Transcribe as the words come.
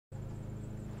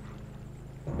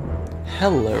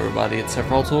Hello everybody, it's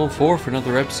Sephiroth204 for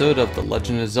another episode of The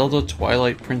Legend of Zelda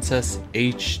Twilight Princess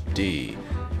HD.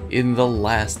 In the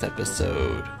last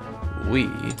episode, we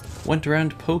went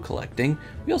around Poe collecting.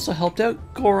 We also helped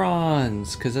out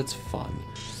Gorons, because that's fun.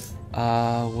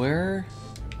 Where?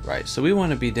 Right, so we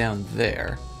want to be down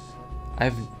there. I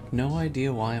have no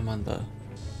idea why I'm on the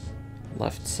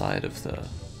left side of the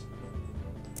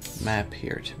map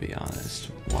here, to be honest.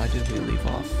 Why did we leave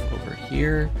off over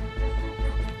here?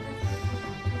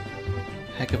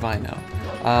 Heck if I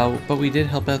know. But we did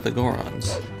help out the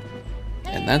Gorons.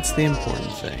 And that's the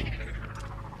important thing.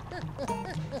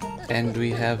 And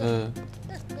we have a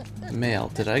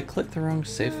mail. Did I click the wrong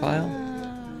save file?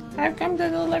 I've come to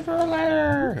deliver a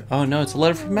letter! Oh no, it's a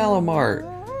letter from Malamart!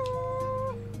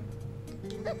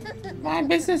 My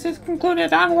business is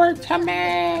concluded, onward to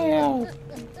mail!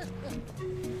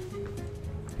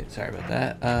 Okay, sorry about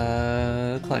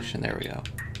that. Collection, there we go.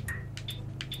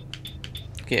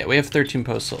 Okay, we have 13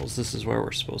 postals. This is where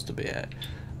we're supposed to be at.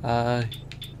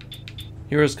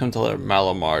 Heroes come to let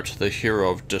Malamart, the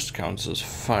hero of discounts, is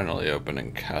finally open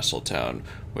in Castletown.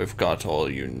 We've got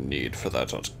all you need for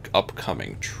that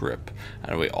upcoming trip,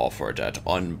 and we offer it at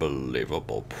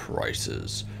unbelievable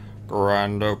prices.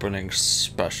 Grand opening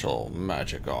special,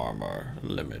 magic armor,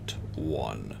 limit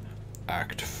 1.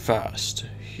 Act fast,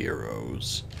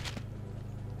 heroes.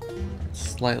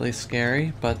 Slightly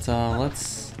scary, but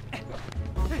let's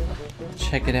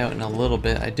check it out in a little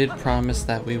bit. I did promise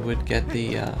that we would get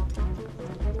the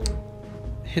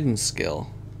hidden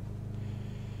skill.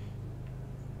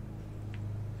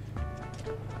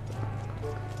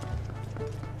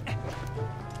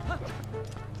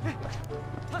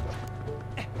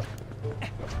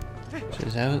 Which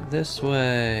is out this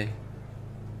way.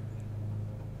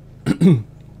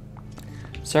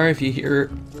 Sorry if you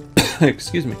hear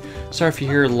excuse me. Sorry if you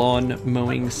hear lawn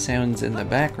mowing sounds in the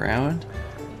background.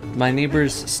 My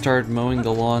neighbors started mowing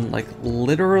the lawn like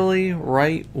literally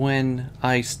right when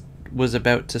I was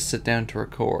about to sit down to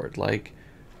record. Like,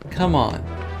 come on.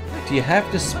 Do you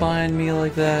have to spy on me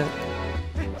like that?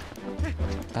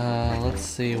 Let's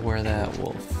see where that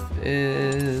wolf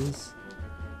is.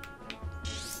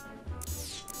 It's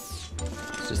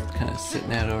just kind of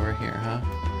sitting out over here, huh?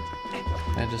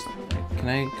 Can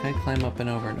I climb up and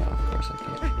over? No, of course I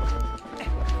can't.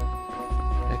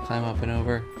 Can I climb up and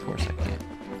over? Of course I can't.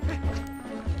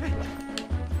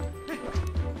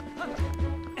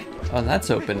 Oh, and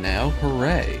that's open now.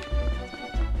 Hooray.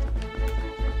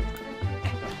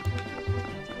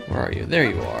 Where are you? There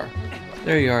you are.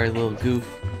 There you are, you little goof.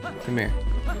 Come here.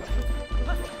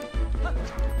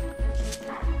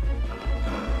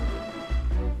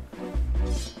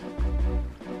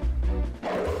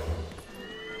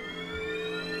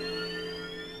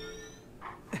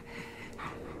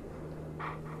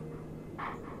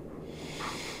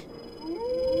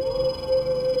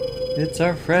 It's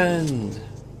our friend.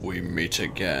 We meet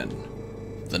again.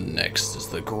 The next is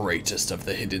the greatest of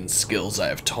the hidden skills I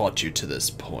have taught you to this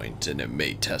point, and it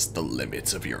may test the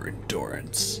limits of your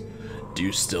endurance. Do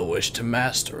you still wish to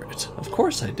master it? Of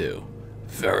course I do.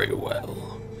 Very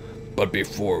well. But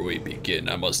before we begin,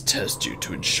 I must test you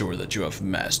to ensure that you have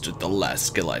mastered the last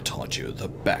skill I taught you, the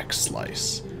back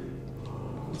slice.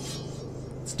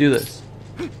 Let's do this.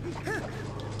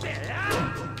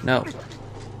 No.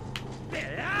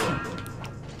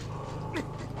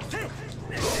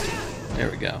 There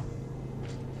we go.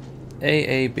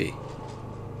 AAB.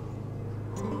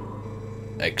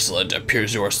 Excellent.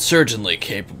 Appears you are certainly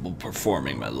capable of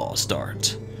performing my lost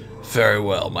art. Very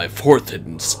well. My fourth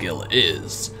hidden skill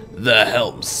is the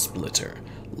Helm Splitter.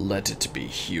 Let it be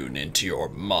hewn into your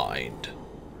mind.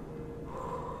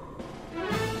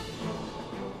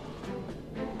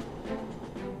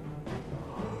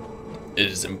 It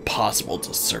is impossible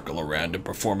to circle around and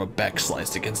perform a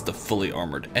backslice against the fully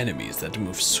armored enemies that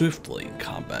move swiftly in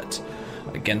combat.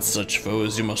 Against such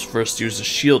foes, you must first use a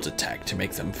shield attack to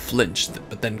make them flinch,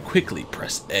 but then quickly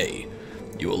press A.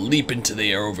 You will leap into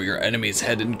the air over your enemy's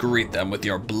head and greet them with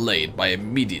your blade by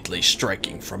immediately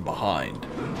striking from behind.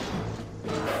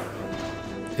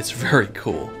 It's very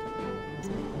cool.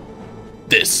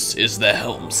 This is the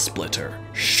Helm Splitter.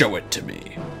 Show it to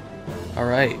me.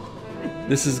 Alright.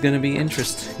 This is gonna be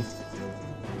interesting.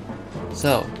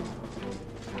 So,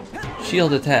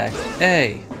 shield attack.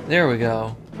 Hey, there we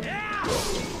go.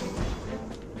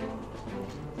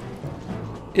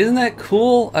 Isn't that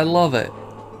cool? I love it.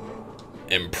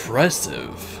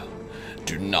 Impressive.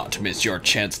 Do not miss your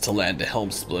chance to land a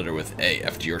Helm Splitter with A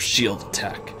after your shield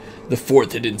attack. The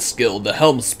fourth hidden skill, the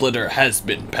Helm Splitter, has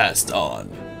been passed on.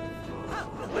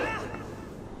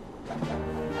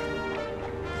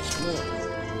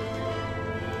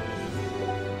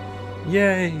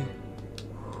 Yay!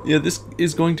 Yeah, this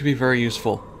is going to be very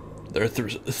useful. There are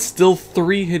still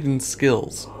 3 hidden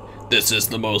skills. This is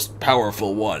the most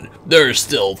powerful one. There are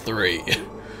still 3.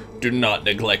 Do not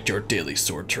neglect your daily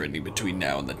sword training between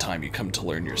now and the time you come to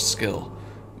learn your skill.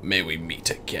 May we meet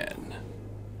again.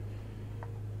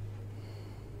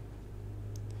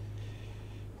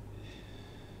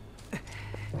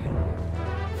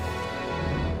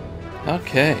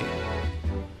 Okay.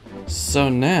 So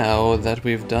now that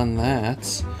we've done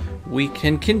that, we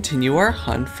can continue our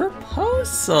hunt for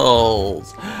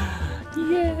puzzles.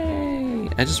 Yay!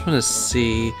 I just want to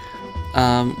see.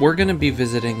 We're going to be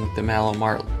visiting the Mallow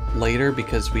Mart later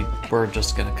because we're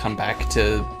just going to come back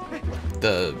to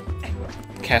the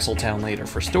Castle Town later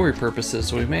for story purposes,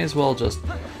 so we may as well just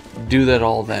do that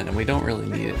all then, and we don't really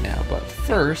need it now. But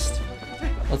first,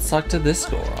 let's talk to this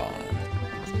Goron.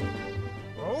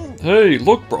 Hey,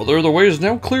 look, brother, the way is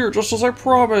now clear, just as I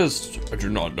promised. I do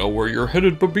not know where you're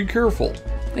headed, but be careful.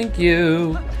 Thank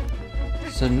you.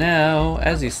 So now,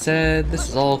 as he said, this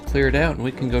is all cleared out, and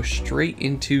we can go straight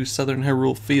into Southern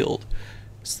Hyrule Field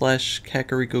 /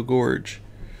 Kakariko Gorge.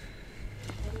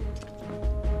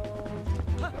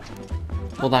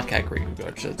 Well, not Kakariko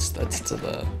Gorge. That's to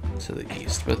the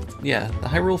east, but yeah, the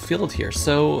Hyrule Field here.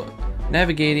 So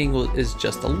navigating is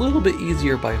just a little bit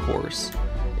easier by horse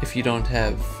if you don't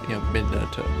have, Midna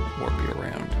to warp you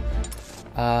around.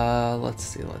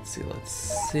 Let's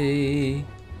see.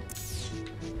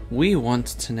 We want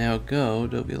to now go,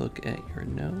 Dobby, look at your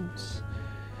notes,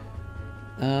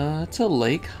 to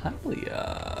Lake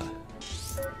Hylia.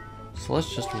 So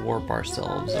let's just warp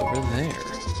ourselves over there.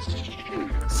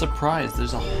 Surprise,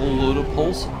 there's a whole load of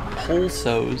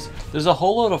pulsos. There's a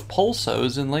whole load of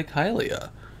pulsos in Lake Hylia.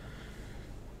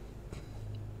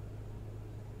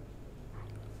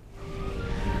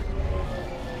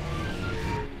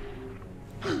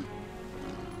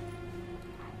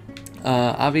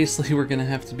 Obviously we're gonna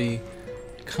have to be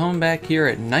coming back here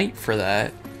at night for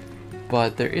that,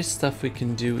 but there is stuff we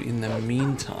can do in the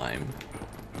meantime,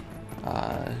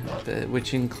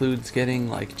 which includes getting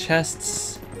like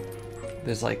chests.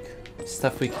 There's like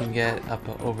stuff we can get up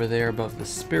over there above the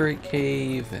spirit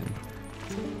cave, and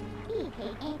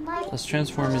let's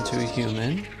transform into a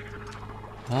human.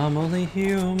 I'm only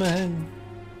human.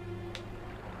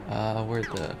 Where'd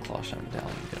the Clawshot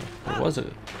medallion go? There was a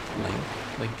lane.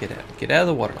 Like, get out of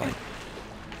the water line.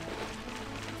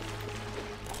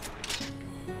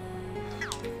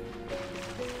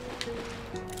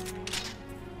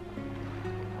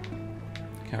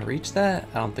 Can I reach that?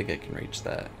 I don't think I can reach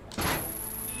that.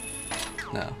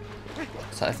 No.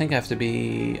 So I think I have to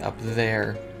be up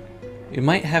there. You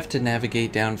might have to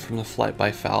navigate down from the flight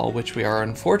by foul, which we are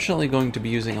unfortunately going to be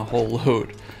using a whole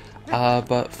load.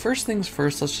 But first things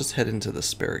first, let's just head into the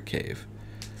spirit cave.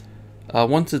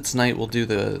 Once it's night, we'll do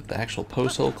the actual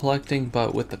post-hole collecting,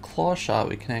 but with the claw shot,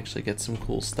 we can actually get some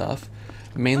cool stuff.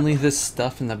 Mainly this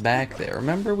stuff in the back there.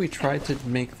 Remember we tried to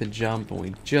make the jump and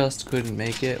we just couldn't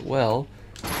make it? Well,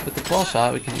 with the claw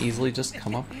shot, we can easily just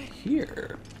come up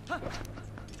here.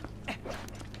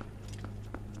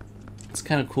 It's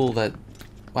kind of cool that...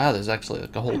 Wow, there's actually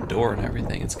like a whole door and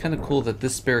everything. It's kind of cool that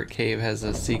this spirit cave has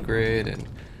a secret, and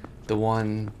the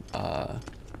one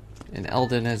in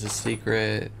Eldin has a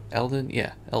secret. Eldin?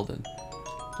 Yeah, Eldin.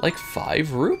 Like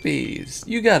 5 rupees.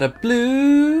 You got a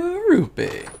blue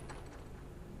rupee.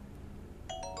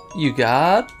 You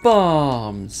got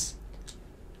bombs.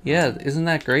 Yeah, isn't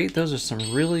that great? Those are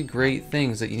some really great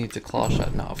things that you need to claw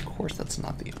shot. No, of course that's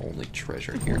not the only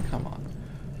treasure here. Come on.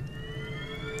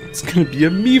 It's gonna be a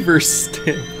Meaver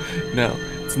stamp. No,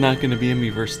 it's not gonna be a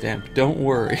Meaver stamp. Don't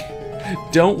worry.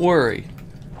 Don't worry.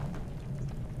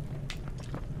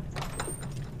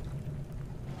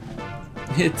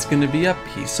 It's gonna be a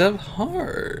piece of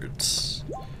heart.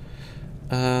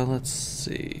 Let's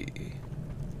see.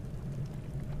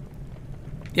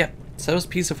 Yep, so that was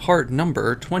piece of heart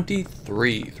number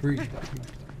 23.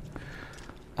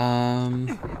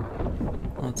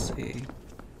 Let's see.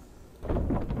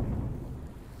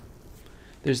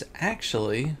 There's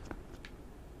actually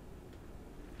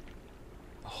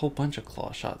a whole bunch of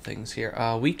claw shot things here.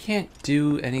 We can't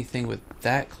do anything with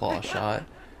that claw shot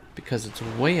because it's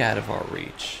way out of our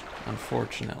reach,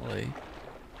 unfortunately.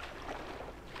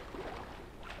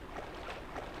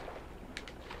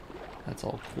 That's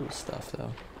all cool stuff,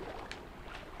 though.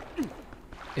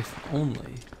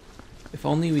 If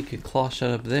only we could claw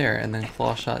shot up there and then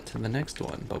claw shot to the next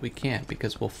one, but we can't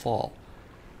because we'll fall.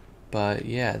 But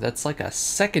yeah, that's like a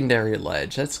secondary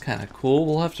ledge. That's kind of cool.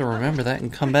 We'll have to remember that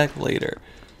and come back later.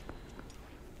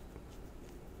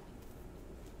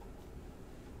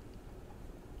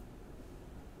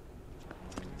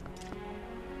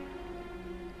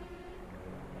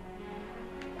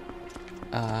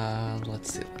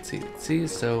 Let's see.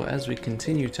 So as we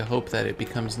continue to hope that it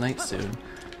becomes night soon,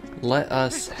 let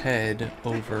us head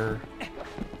over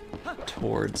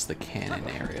towards the cannon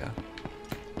area.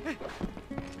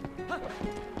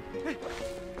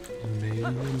 Maybe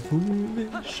I'm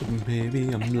foolish, maybe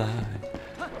I'm lying.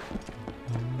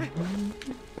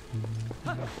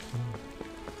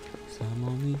 So I'm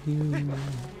only human.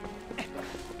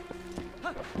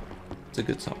 It's a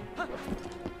good song.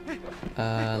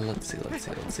 Let's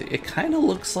see. It kind of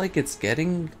looks like it's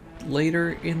getting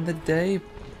later in the day.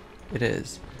 It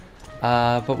is.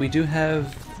 But we do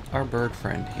have our bird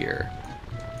friend here.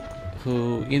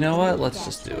 Who, you know what? Let's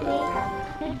just do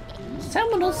it.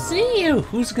 Someone will see you!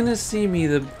 Who's gonna see me?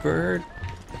 The bird?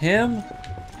 Him?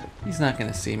 He's not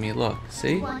gonna see me. Look,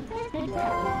 see?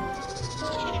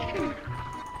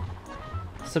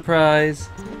 Surprise!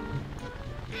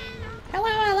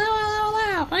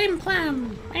 Hello, I'm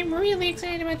Plum. I'm really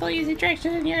excited about these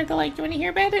attractions here at the lake. Do you want to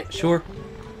hear about it? Sure.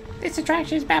 This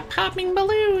attraction is about popping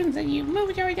balloons and you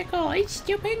move your vehicle. It's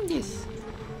stupendous.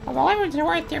 Well, the balloons are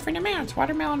worth different amounts.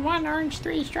 Watermelon 1, orange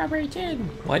 3, strawberry 10.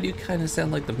 Why do you kind of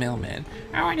sound like the mailman?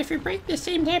 Oh, and if you break the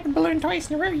same type of balloon twice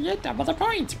in a row, you get double the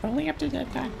points, but only up to 10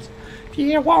 times. If you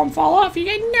hit a wall and fall off, you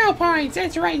get no points.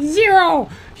 That's right, 0.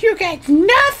 You get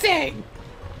nothing.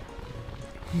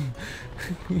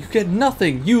 You get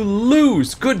nothing. You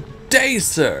lose. Good day,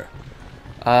 sir.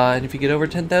 And if you get over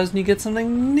 10,000, you get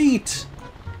something neat.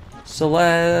 So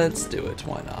let's do it.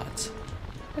 Why not?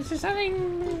 This is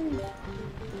something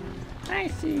I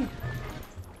see.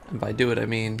 And by do it, I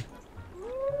mean...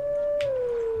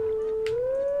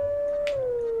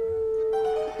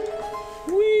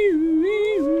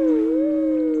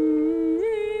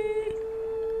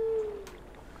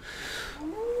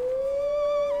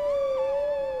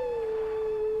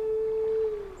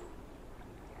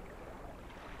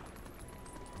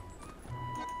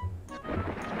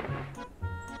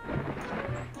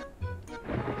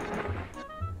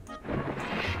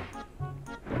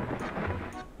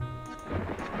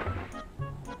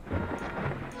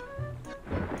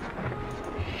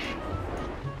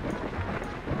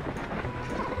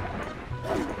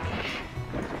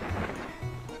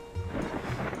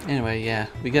 Anyway, yeah,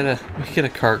 we get a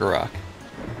cargo rock.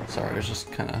 Sorry, I was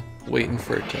just kind of waiting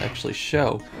for it to actually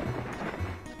show.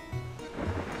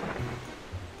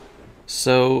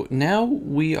 So now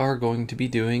we are going to be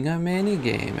doing a mini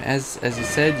game. As you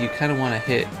said, you kind of want to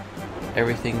hit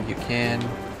everything you can.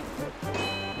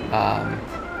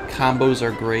 Combos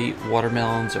are great.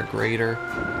 Watermelons are greater.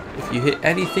 If you hit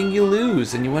anything, you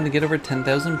lose, and you want to get over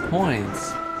 10,000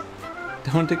 points.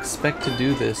 Don't expect to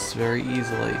do this very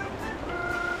easily.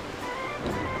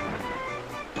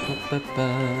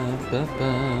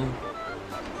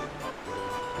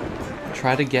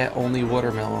 Try to get only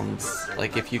watermelons,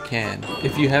 like if you can.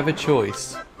 If you have a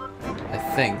choice, I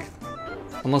think.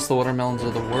 Unless the watermelons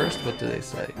are the worst, what do they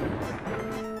say?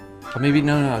 Or maybe,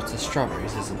 no, it's the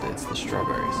strawberries, isn't it? It's the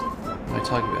strawberries. What am I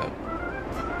talking about?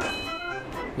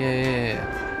 Yeah.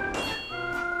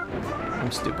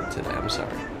 I'm stupid today, I'm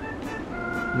sorry.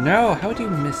 No, how do you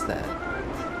miss that?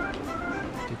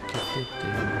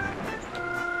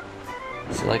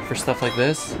 So like for stuff like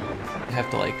this, you have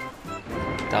to like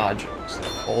dodge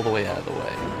all the way out of the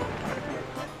way.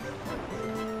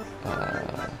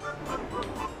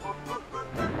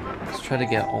 Let's try to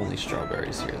get only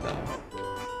strawberries here though.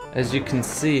 As you can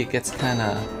see, it gets kind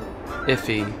of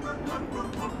iffy.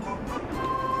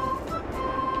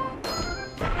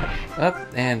 Up,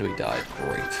 and we died.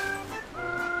 Great.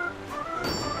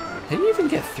 How did you even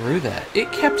get through that?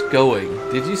 It kept going.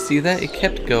 Did you see that? It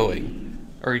kept going.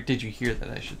 Or did you hear that,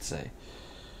 I should say?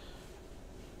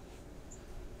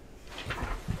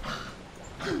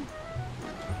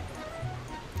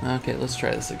 Okay, let's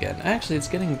try this again. Actually, it's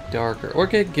getting darker. Or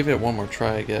give it one more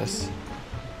try, I guess.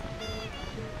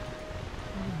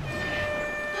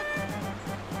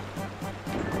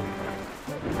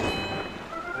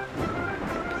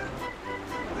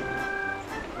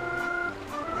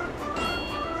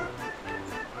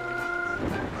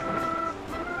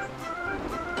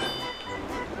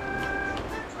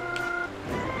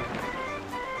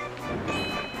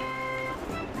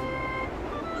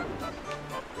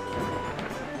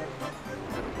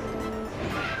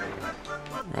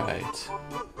 Right.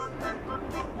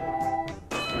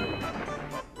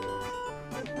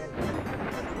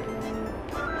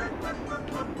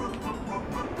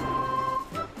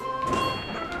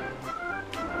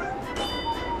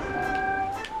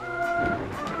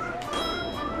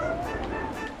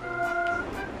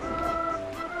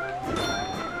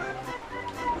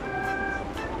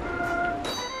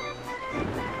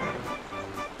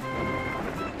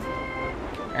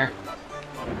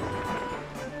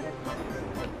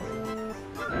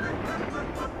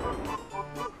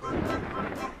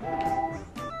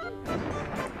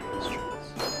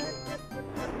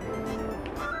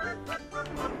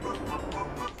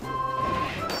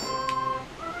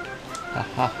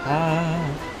 ha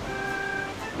ha.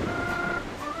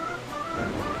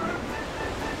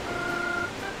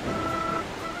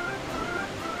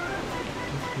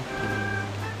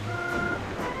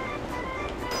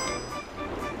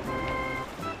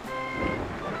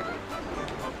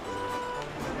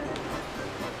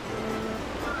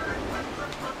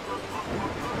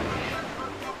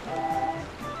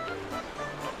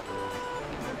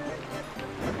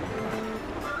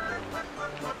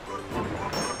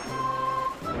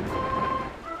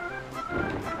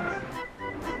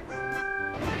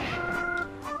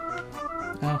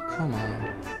 Oh, come on.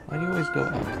 Why do you always go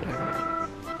up there?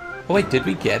 Oh wait, did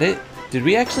we get it? Did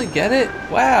we actually get it?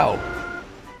 Wow!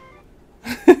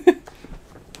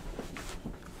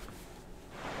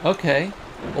 Okay.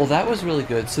 Well, that was really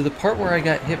good. So the part where I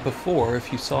got hit before,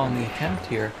 if you saw in the attempt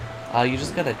here, you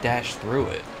just gotta dash through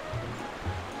it.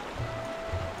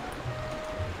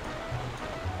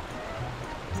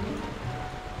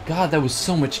 God, that was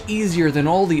so much easier than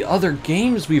all the other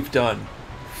games we've done.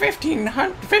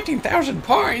 15,000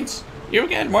 points? You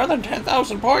get more than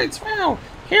 10,000 points? Wow,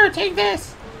 here, take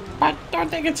this. But don't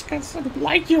think it's because I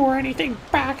like you or anything,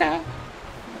 baka.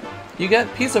 You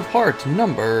got Piece of Heart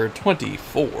number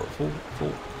 24.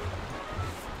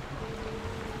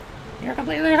 You're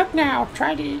completely hooked now.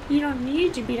 You don't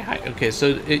need to beat a high. Okay, so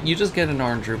you just get an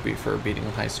orange rupee for beating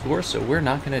a high score, so we're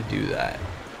not going to do that.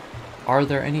 Are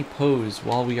there any Poes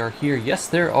while we are here? Yes,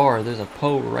 there are. There's a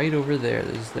Poe right over there.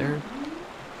 Is there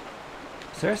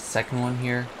a second one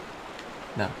here?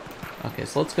 No. Okay,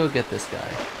 so let's go get this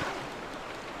guy.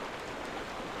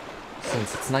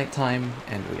 Since it's nighttime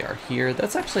and we are here,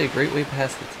 that's actually a great way to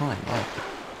pass the time. Wow.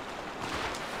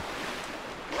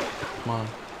 Come on,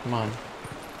 come on.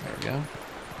 There we go.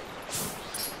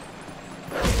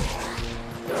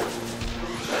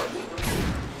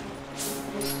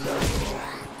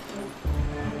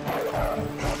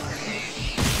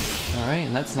 Alright,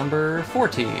 and that's number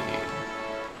 14.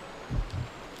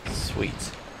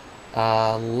 Sweet.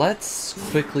 Let's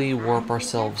quickly warp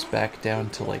ourselves back down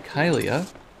to Lake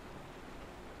Hylia.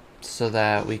 So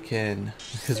that we can,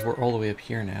 because we're all the way up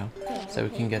here now, so we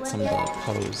can get some of the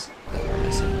Poes that we're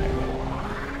missing there.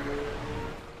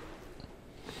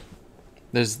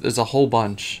 There's a whole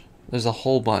bunch. There's a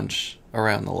whole bunch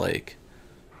around the lake.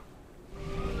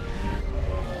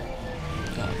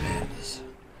 Oh man,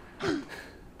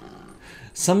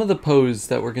 some of the Poes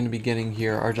that we're going to be getting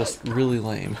here are just really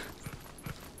lame.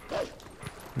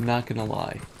 I'm not gonna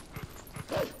lie.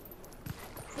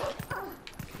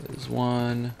 There's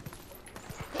one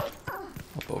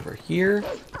up over here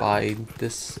by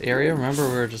this area. Remember,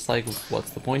 we were just like, what's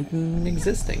the point in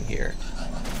existing here?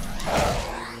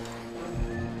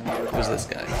 Who's this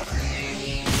guy?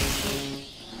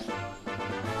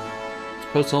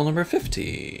 Postal number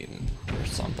 15 or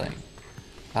something.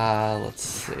 Let's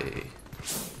see.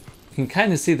 You can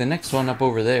kind of see the next one up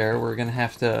over there. We're gonna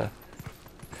have to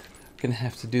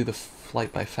do the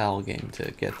flight by foul game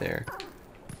to get there.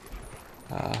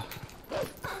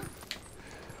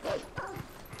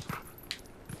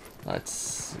 Let's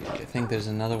see. I think there's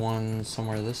another one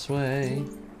somewhere this way.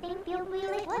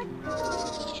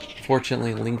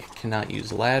 Fortunately, Link cannot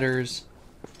use ladders.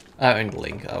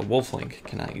 Wolf Link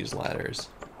cannot use ladders.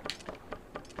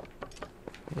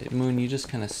 Moon, you just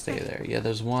kind of stay there. Yeah,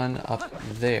 there's one up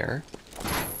there.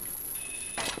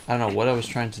 I don't know what I was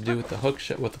trying to do with the hook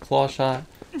shot, with the claw shot.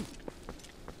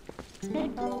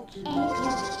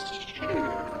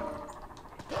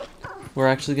 We're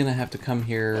actually gonna have to come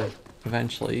here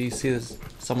eventually. You see there's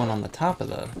someone on the top of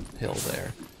the hill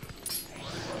there.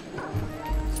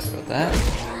 Sorry about that.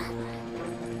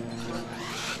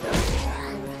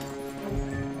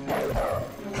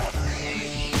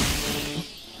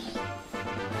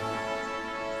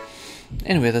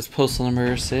 Anyway, that's postal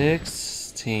number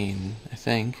 16, I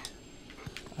think.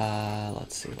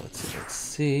 Let's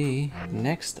see.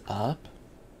 Next up.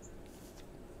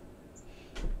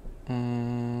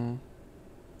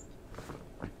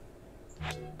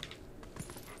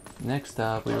 Next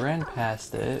up, we ran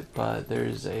past it, but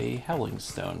there's a Howling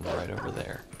Stone right over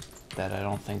there that I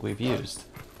don't think we've used.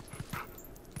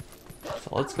 So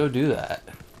let's go do that.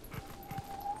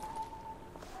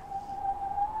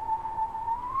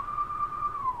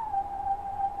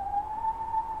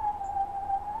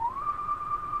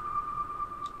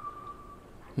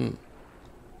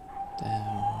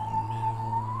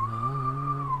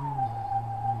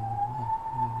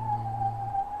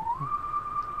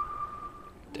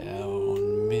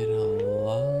 Down, middle,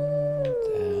 up.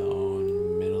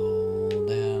 Down, middle,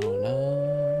 down, up.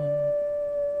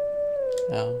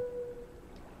 No.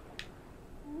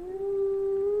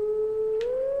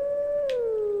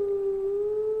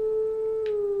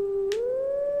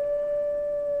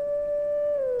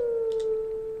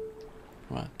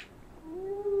 Come on.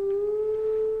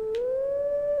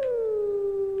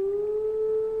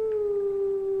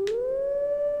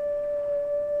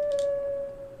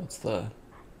 What's the...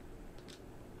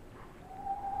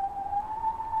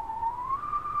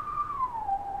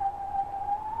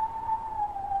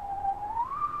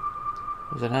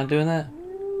 Was it not doing that?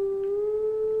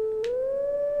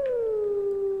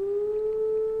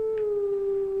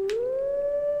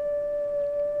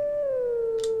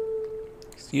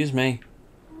 Excuse me.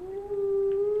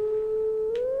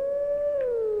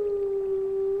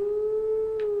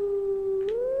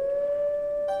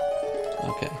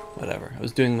 Okay, whatever. I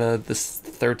was doing this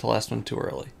third to last one too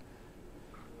early.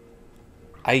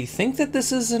 I think that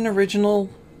this is an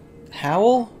original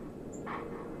howl.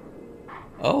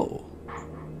 Oh.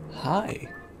 Hi.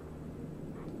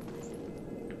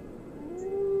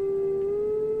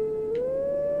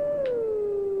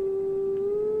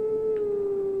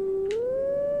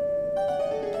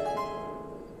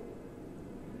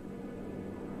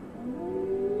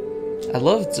 I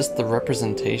love just the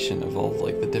representation of all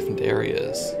like the different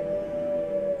areas.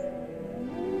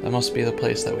 That must be the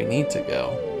place that we need to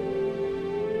go.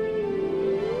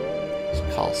 It's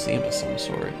a Coliseum of some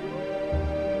sort.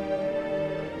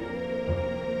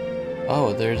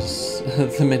 Oh, there's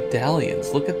the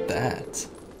medallions. Look at that.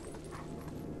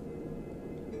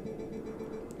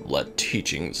 Let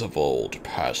teachings of old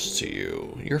pass to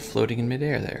you. You're floating in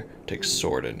midair there. Take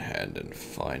sword in hand and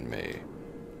find me.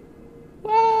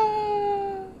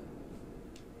 Well,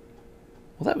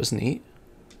 that was neat.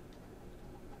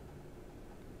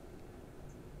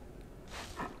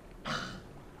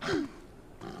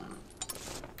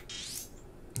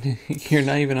 You're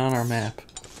not even on our map.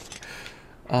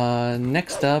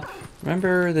 Next up,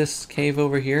 remember this cave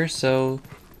over here? So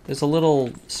there's a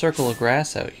little circle of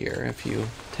grass out here. If you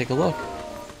take a look,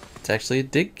 it's actually a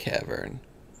dig cavern.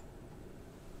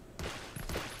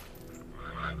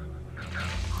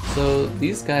 So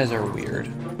these guys are weird.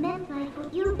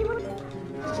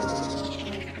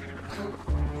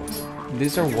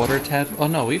 These are water tad. Oh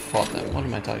no, we fought them. What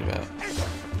am I talking about?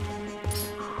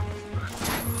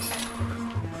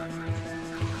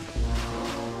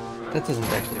 That doesn't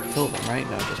actually kill them, right?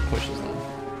 No, it just pushes them.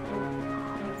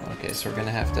 Okay, so we're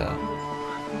gonna have to...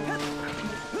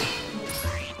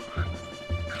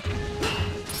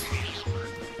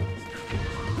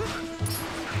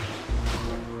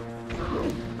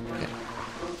 Okay.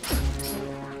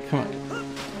 Come on.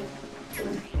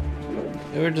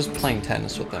 We're just playing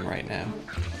tennis with them right now.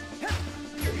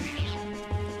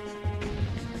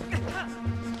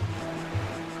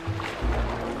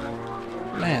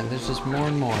 Man, there's just more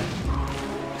and more.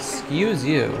 Excuse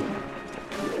you.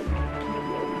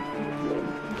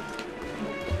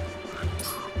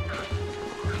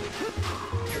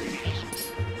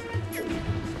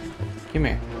 Come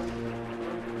here.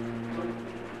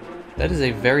 That is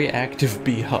a very active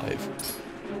beehive.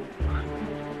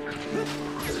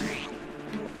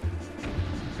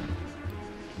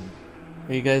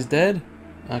 Are you guys dead?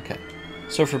 Okay.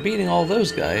 So for beating all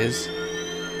those guys,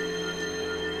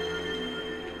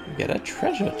 we get a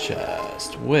treasure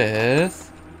chest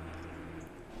with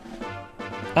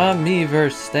a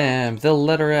Meaver stamp, the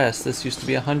letter S. This used to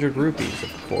be 100 rupees,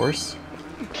 of course.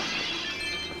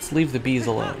 Let's leave the bees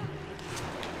alone.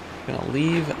 We're gonna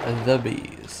leave the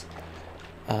bees.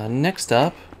 Next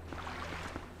up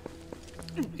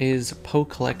is Poe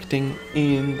collecting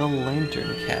in the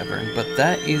Lantern Cavern, but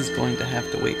that is going to have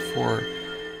to wait for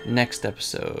next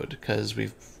episode because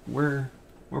we're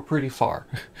pretty far.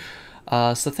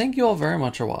 So thank you all very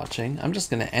much for watching. I'm just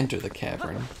going to enter the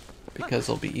cavern because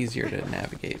it'll be easier to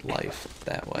navigate life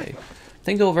that way.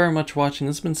 Thank you all very much for watching.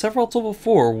 This has been Several Till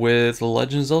 4 with The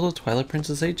Legend of Zelda Twilight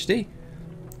Princess HD.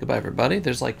 Goodbye, everybody.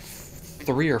 There's like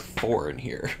 3 or 4 in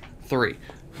here. 3.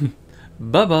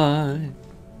 Bye-bye.